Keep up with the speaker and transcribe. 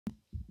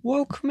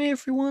Welcome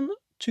everyone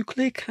to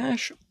Clear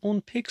Cache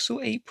on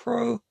Pixel 8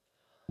 Pro.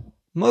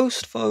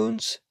 Most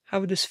phones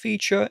have this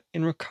feature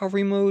in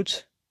recovery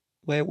mode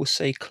where it will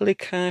say Clear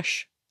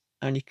Cache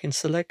and you can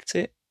select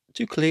it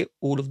to clear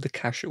all of the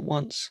cache at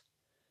once.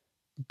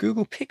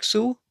 Google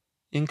Pixel,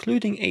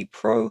 including 8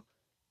 Pro,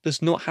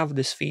 does not have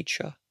this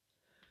feature.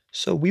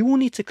 So we will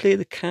need to clear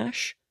the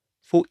cache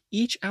for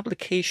each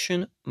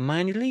application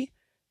manually,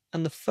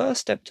 and the first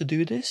step to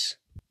do this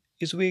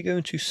is we're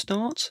going to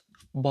start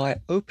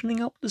by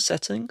opening up the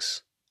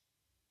settings.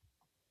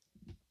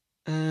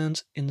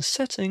 And in the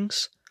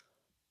settings,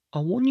 I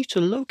want you to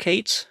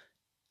locate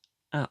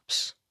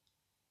apps.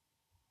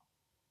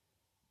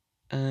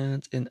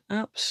 And in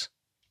apps,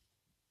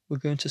 we're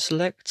going to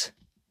select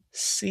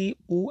see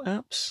all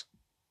apps.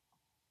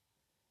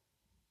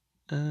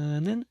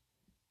 And then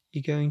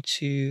you're going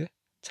to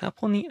tap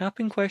on the app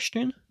in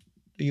question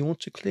that you want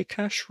to clear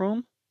cache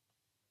from.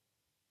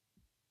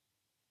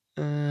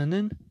 And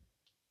then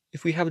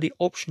if we have the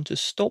option to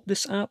stop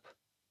this app,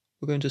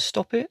 we're going to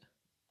stop it.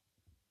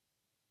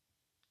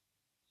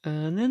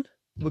 And then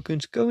we're going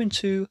to go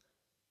into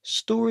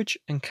storage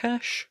and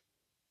cache.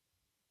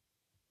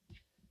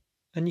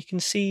 And you can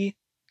see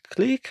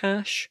clear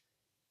cache,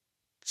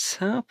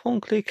 tap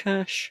on clear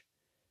cache,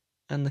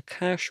 and the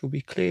cache will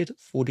be cleared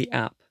for the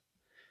app.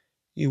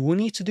 You will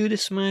need to do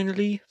this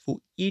manually for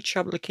each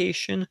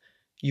application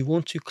you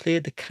want to clear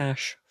the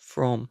cache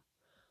from.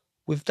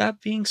 With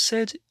that being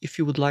said, if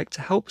you would like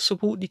to help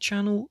support the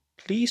channel,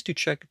 please do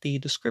check the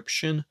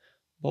description.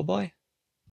 Bye bye.